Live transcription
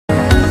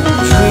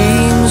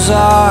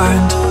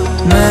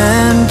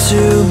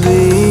to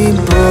be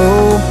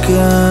broken.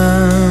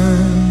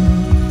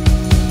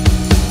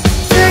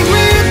 Take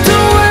me to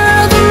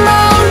where the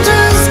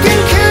mountains can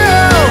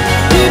kill.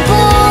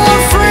 People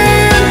are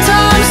free and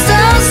time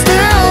stands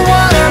still.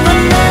 Whatever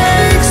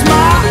makes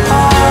my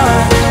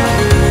heart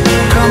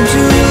come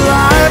to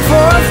life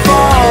or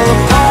fall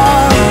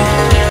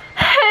apart.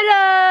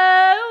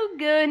 Hello,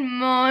 good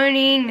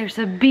morning. There's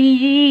a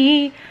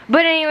bee.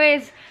 But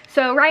anyways,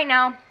 so right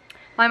now,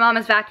 my mom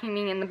is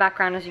vacuuming in the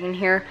background, as you can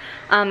hear.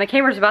 The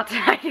camera's about to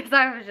die because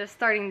I was just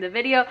starting the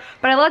video.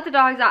 But I let the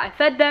dogs out, I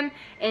fed them,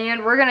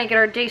 and we're gonna get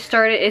our day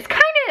started. It's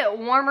kind of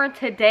warmer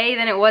today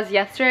than it was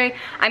yesterday.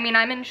 I mean,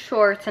 I'm in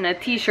shorts and a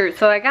t-shirt,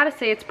 so I gotta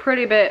say it's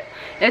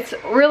it's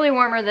really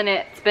warmer than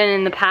it's been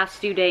in the past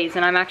few days,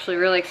 and I'm actually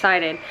really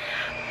excited.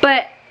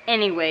 But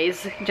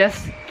anyways,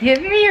 just give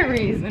me a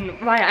reason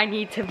why I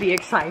need to be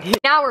excited.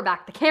 Now we're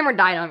back. The camera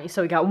died on me,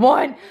 so we got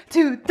 1,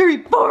 2,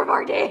 3, 4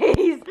 more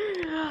days.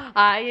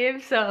 I am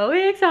so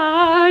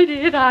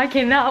excited. I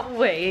cannot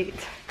wait.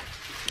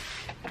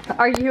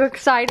 Are you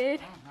excited?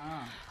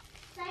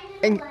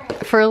 And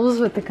for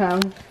Elizabeth to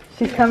come.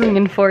 She's coming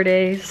in 4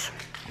 days.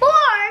 4?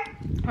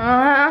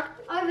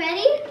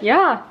 Already?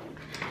 Yeah.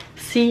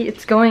 See,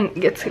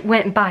 it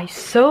went by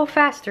so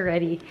fast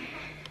already.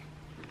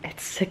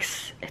 It's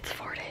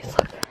 4 days.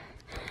 Look.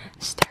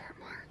 Stare at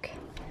Mark.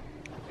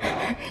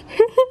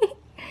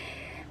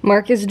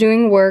 Mark is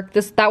doing work.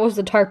 That was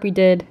the tarp we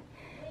did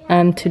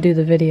to do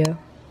the video.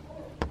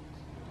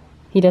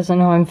 He doesn't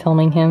know I'm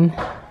filming him.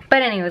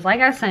 But anyways,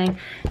 like I was saying,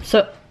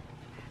 so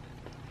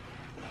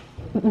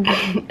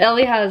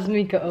Ellie has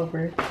Mika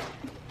over.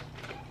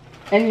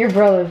 And your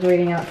brother's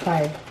waiting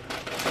outside.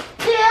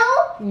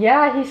 Still?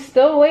 Yeah, he's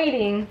still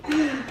waiting.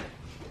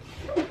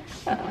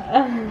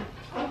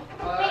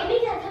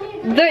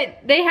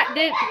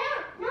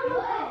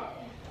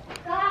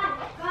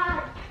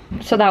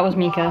 So that was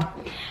Mika.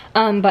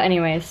 But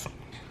anyways,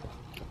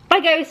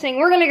 like I was saying,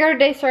 we're gonna go to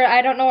day start.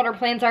 I don't know what our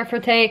plans are for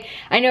today.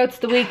 I know it's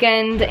the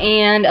weekend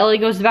and Ellie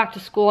goes back to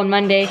school on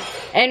Monday,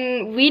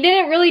 and we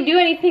didn't really do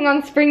anything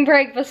on spring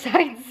break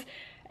besides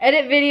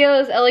edit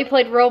videos. Ellie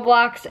played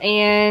Roblox,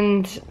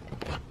 and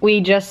we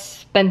just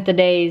spent the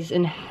days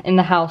in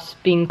the house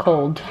being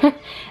cold. And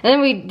then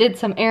we did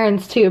some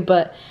errands too,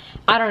 but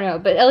I don't know.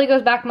 But Ellie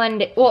goes back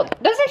Monday. Well,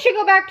 doesn't she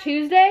go back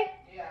Tuesday?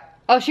 Yeah.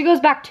 Oh, she goes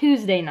back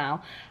Tuesday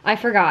now. I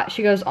forgot.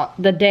 She goes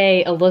the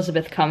day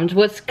Elizabeth comes,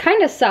 which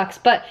kind of sucks.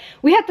 But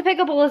we have to pick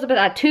up Elizabeth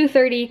at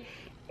 2:30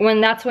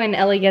 that's when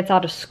Ellie gets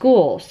out of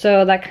school.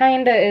 So that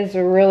kind of is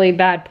a really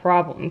bad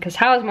problem. Because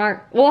how is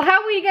Mark? Well,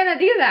 how are we going to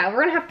do that?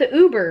 We're going to have to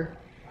Uber.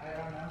 I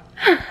don't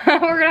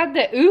know. We're going to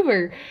have to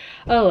Uber.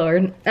 Oh,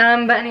 Lord.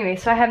 But anyway,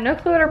 so I have no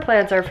clue what our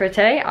plans are for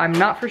today. I'm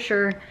not for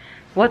sure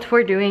what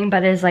we're doing,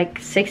 but it's like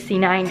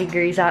 69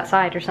 degrees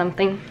outside or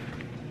something.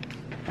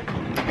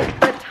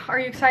 But are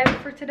you excited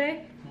for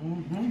today?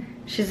 Mm-hmm.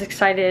 She's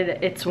excited,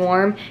 it's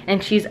warm,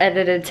 and she's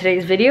edited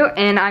today's video,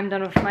 and I'm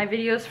done with my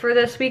videos for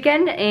this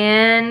weekend,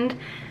 and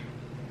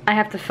I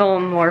have to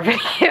film more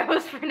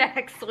videos for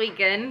next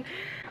weekend,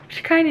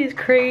 which kind of is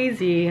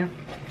crazy.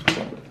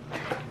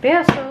 But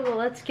yeah, so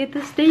let's get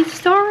this day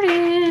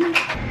started.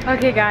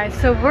 Okay guys,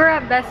 so we're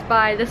at Best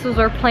Buy. This was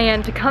our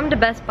plan to come to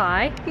Best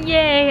Buy.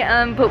 Yay!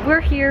 But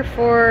we're here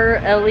for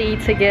Ellie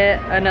to get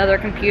another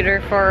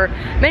computer for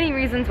many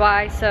reasons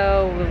why.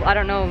 So I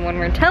don't know when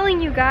we're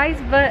telling you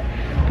guys, but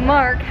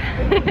Mark,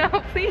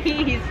 no,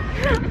 please.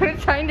 I'm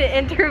trying to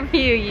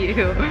interview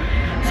you.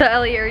 So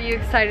Ellie, are you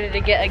excited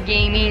to get a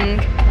gaming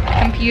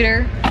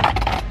computer?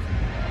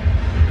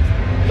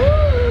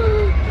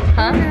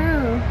 Huh?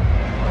 No.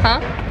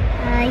 Huh?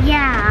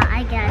 Yeah,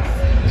 I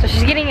guess. So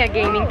she's getting a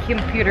gaming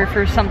computer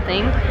for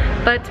something.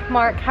 But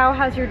Mark, how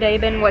has your day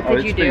been? What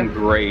did you do? It's been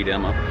great,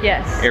 Emma.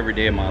 Yes. Every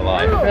day of my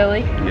life. Really?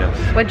 Yes.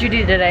 What'd you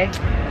do today?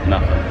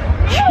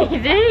 Nothing. You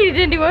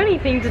didn't do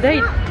anything today.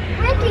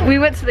 We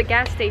went to the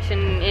gas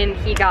station and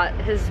he got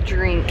his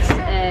drinks,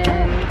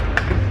 and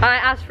I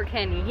asked for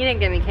candy. He didn't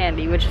give me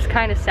candy, which is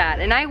kind of sad.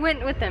 And I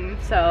went with him,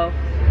 so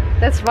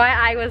that's why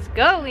I was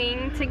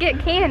going to get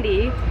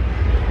candy.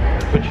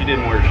 But you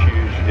didn't wear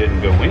shoes, you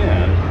didn't go in,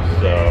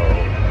 so.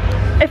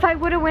 If I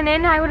would have went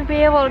in, I would be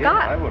able to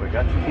I would have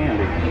got you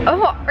candy.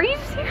 Oh, are you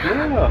serious?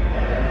 Yeah.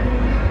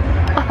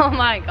 Oh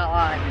my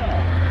god.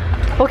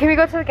 Well, can we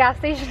go to the gas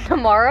station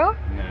tomorrow?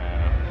 No.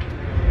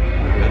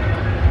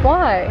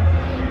 Why?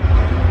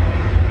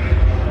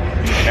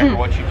 Remember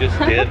what you just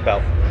did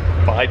about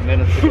 5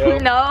 minutes ago?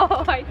 No,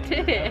 I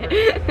didn't.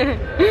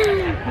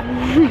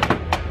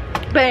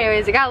 But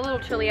anyways, it got a little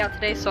chilly out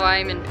today, so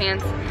I'm in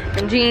pants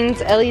and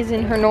jeans. Ellie's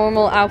in her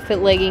normal outfit,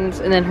 leggings,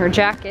 and then her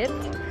jacket.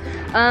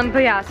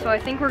 But yeah, so I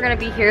think we're gonna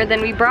be here. Then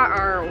we brought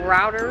our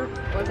router.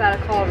 What's that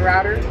called?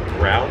 Router?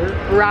 Router?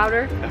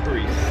 Router. A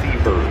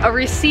receiver. A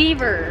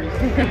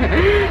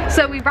receiver.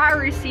 So we brought a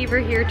receiver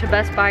here to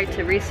Best Buy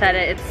to reset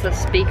it. It's a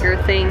speaker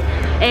thing,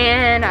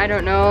 and I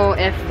don't know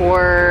if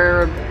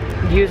we're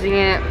using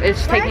it.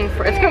 It's taking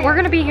for. We're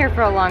gonna be here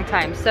for a long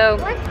time. So.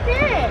 What's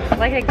this?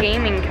 Like a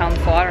gaming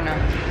console. I don't know.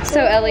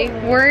 So Ellie,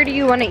 where do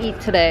you want to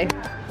eat today?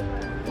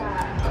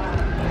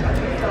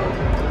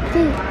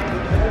 poop.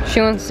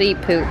 She wants to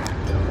eat poop.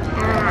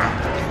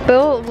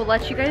 Bill will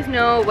let you guys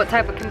know what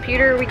type of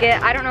computer we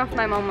get. I don't know if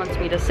my mom wants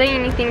me to say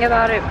anything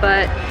about it,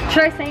 but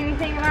should I say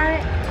anything about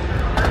it?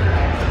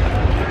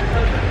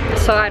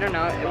 So I don't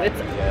know. It's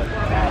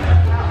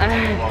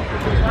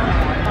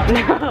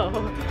no,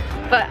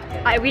 but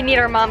we need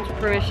our mom's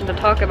permission to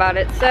talk about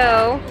it.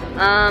 So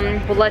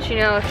we'll let you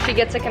know if she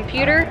gets a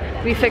computer.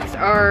 We fix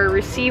our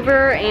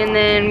receiver, and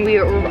then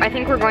I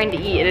think we're going to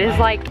eat. It is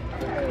like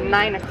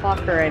 9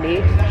 o'clock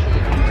already.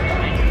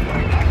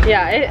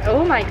 Yeah,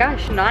 oh my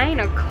gosh, 9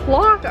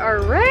 o'clock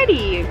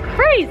already.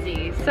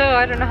 Crazy. So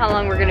I don't know how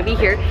long we're gonna be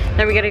here.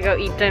 Then we gotta go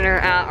eat dinner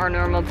at our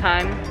normal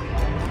time.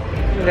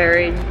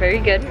 Very, very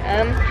good.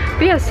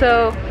 But yeah,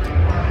 so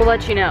we'll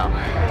let you know.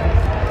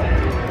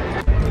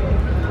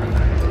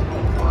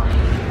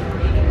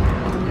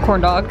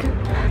 Corn dog.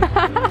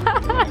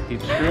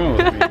 Keep screwing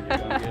with me, you're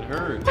gonna get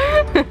hurt.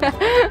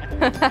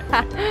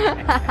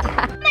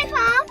 My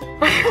phone.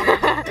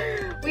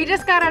 We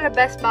just got out of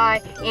Best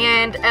Buy,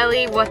 and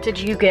Ellie, what did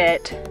you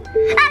get?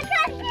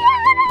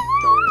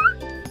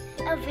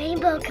 A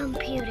rainbow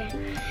computer.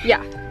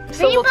 Yeah.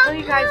 So we'll Rainbow tell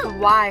you guys blue.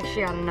 why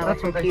she got another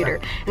computer.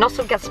 And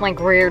also get some like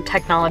rare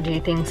technology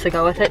things to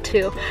go with it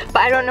too.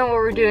 But I don't know what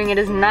we're doing. It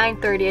is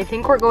 9:30. I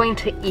think we're going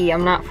to eat.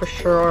 I'm not for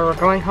sure. Or we're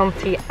going home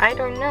to eat. I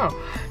don't know.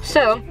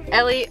 So,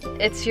 Ellie,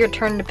 it's your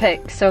turn to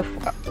pick. So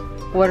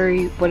what are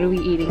we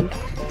eating?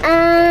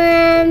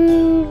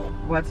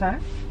 What's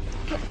that?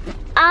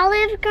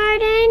 Olive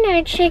Garden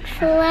or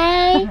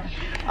Chick-fil-A or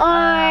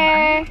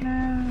I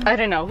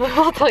don't know.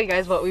 We'll tell you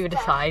guys what we would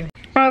decide.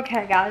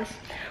 Okay, guys.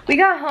 We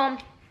got home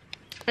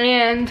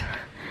and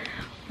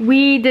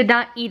we did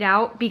not eat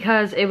out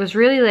because it was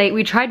really late.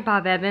 We tried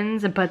Bob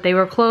Evans, but they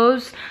were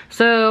closed.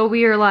 So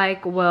we were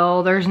like,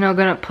 well, there's no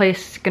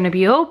place gonna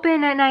be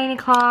open at 9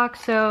 o'clock.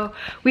 So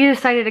we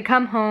decided to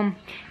come home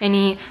and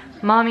eat.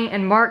 Mommy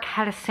and Mark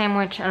had a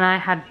sandwich and I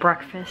had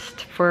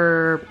breakfast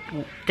for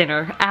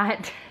dinner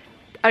at,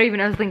 I don't even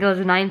know, I think it was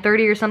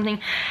 9:30 or something.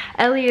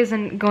 Ellie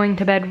isn't going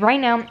to bed right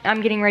now.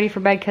 I'm getting ready for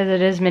bed because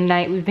it is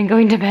midnight. We've been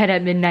going to bed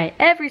at midnight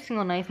every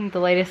single night. I think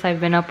the latest I've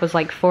been up was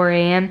like 4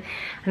 a.m.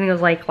 I think it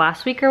was like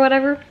last week or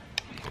whatever.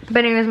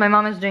 But anyways, my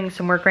mom is doing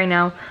some work right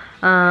now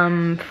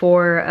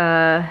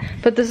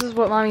but this is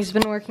what Mommy's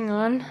been working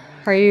on.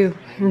 Are you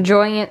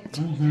enjoying it?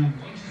 Mm-hmm.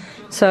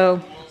 So,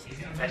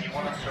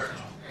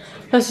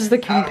 this is the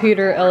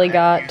computer Ellie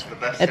got.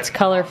 It's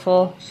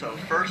colorful.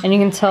 And you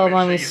can tell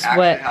Mommy's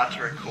sweat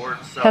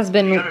has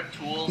been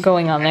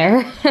going on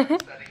there.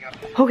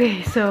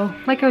 Okay, so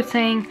like I was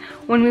saying,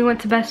 when we went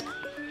to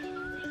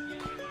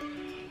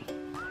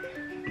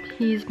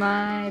he's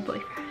my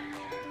boyfriend.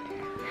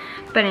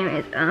 But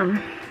anyways,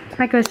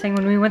 like I was saying,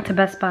 when we went to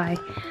Best Buy,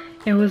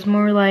 it was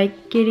more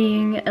like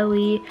getting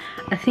Ellie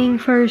a thing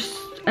first.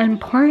 An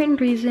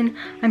important reason,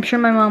 I'm sure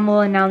my mom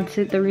will announce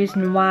it, the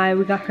reason why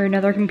we got her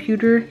another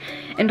computer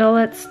and all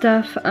that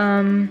stuff.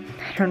 I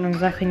don't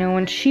exactly know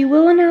when she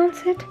will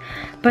announce it,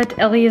 but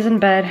Ellie is in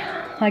bed.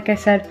 Like I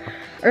said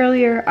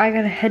earlier, I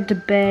gotta head to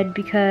bed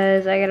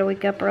because I gotta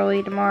wake up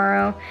early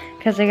tomorrow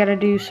because I gotta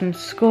do some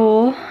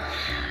school.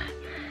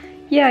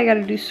 Yeah, I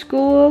gotta do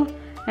school.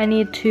 I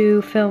need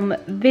to film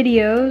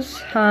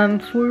videos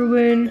for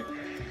when,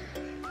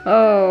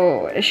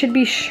 oh, it should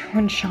be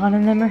when Sean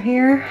and them are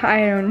here.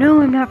 I don't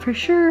know, I'm not for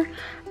sure.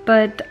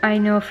 But I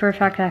know for a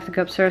fact I have to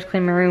go upstairs,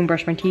 clean my room,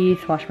 brush my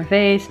teeth, wash my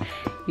face,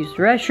 use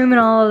the restroom and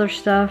all other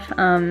stuff.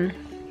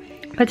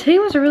 But today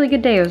was a really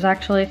good day. It was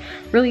actually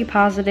really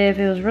positive.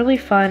 It was really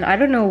fun. I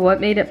don't know what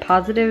made it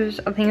positive.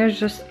 I think it was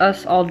just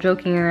us all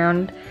joking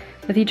around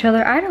with each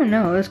other. I don't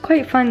know. It was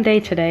quite a fun day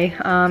today.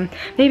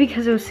 Maybe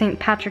because it was St.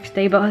 Patrick's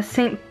Day, but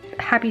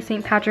happy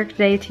St. Patrick's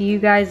Day to you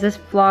guys. This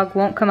vlog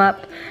won't come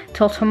up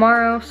till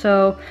tomorrow,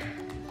 so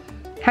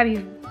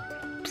happy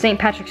St.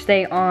 Patrick's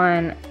Day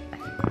on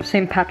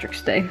St.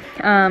 Patrick's Day.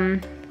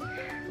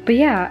 But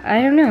yeah,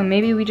 I don't know,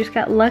 maybe we just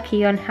got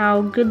lucky on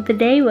how good the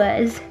day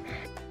was.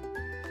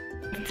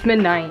 It's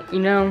midnight, you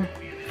know,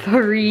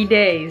 3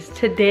 days.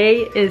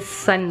 Today is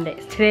Sunday.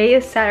 Today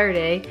is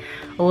Saturday.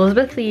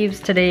 Elizabeth leaves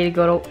today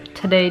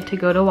to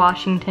go to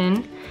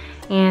Washington,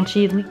 and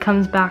she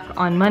comes back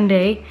on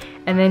Monday,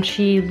 and then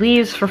she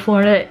leaves for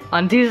Florida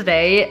on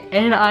Tuesday,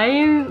 and I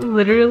am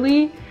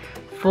literally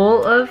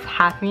full of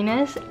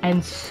happiness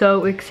and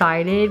so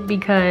excited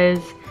because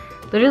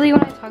literally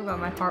when I talk about,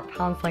 my heart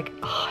pounds like,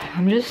 oh,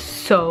 I'm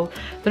just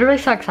literally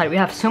so excited. We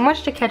have so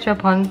much to catch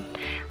up on,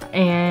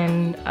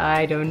 and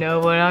I don't know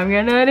what I'm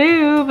gonna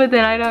do, but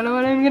then I don't know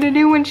what I'm gonna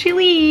do when she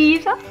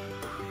leaves.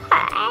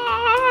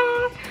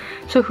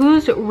 So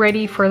who's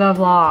ready for the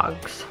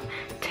vlogs?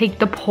 Take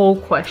the poll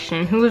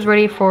question. Who's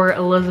ready for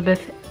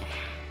Elizabeth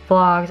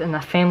vlogs and the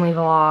family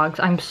vlogs?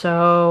 I'm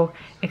so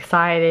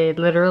excited.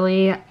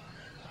 Literally,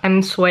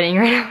 I'm sweating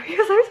right now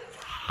because I'm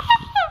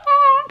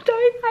so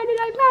excited.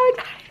 I'm so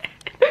excited.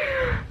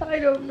 I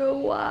don't know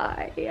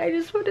why. I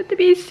just want it to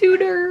be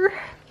sooner.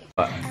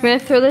 I'm gonna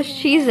throw this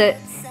Cheez-It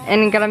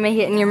and I'm gonna make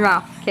it in your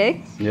mouth,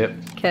 okay? Yep.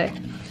 Okay.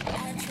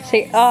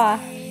 Say ah.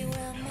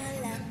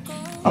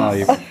 Oh,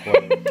 you're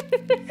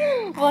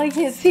Well, I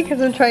can't see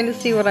because I'm trying to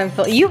see what I'm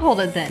filming. You hold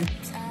it then.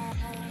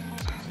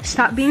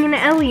 Stop being an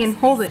Ellie and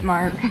hold it,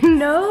 Mark.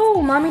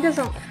 No, mommy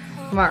doesn't.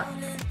 Mark.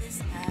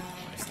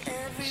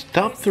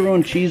 Stop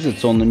throwing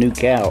Cheez-Its on the new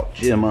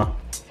couch, Emma.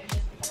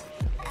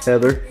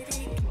 Heather.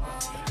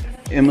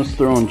 Emma's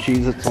throwing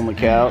Cheez-Its on the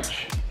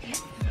couch.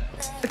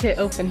 Okay,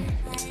 open.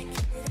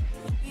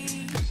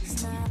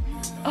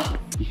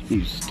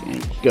 You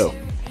stink. Go.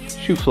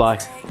 Shoe fly.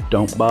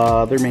 Don't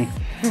bother me.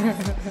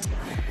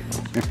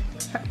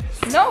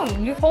 No,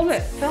 you hold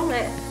it. Film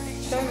it.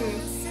 Show me.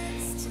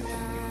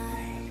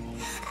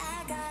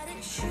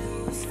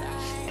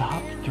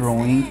 Stop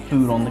throwing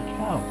food on the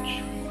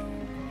couch.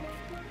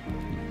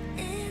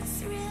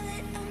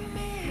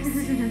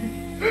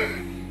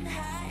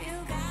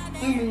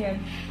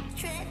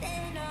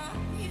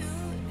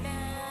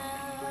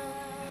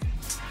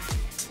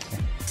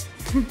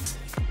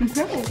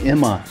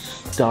 Emma,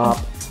 stop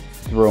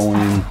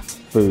throwing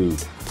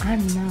food.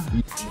 I'm not.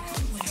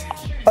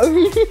 Oh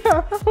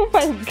yeah. Oh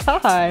my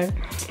god.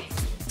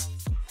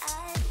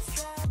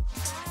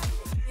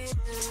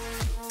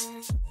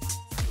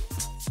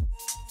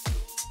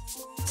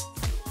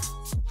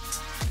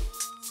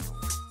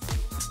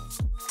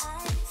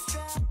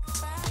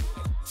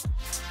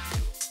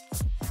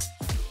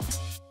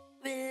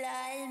 We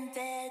lie in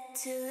bed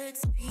till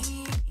it's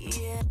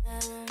PM.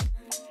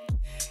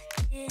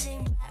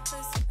 Getting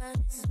breakfast when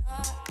it's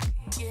dark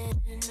again.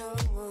 No,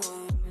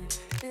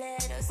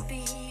 let us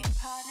be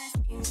partners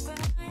in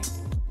crime.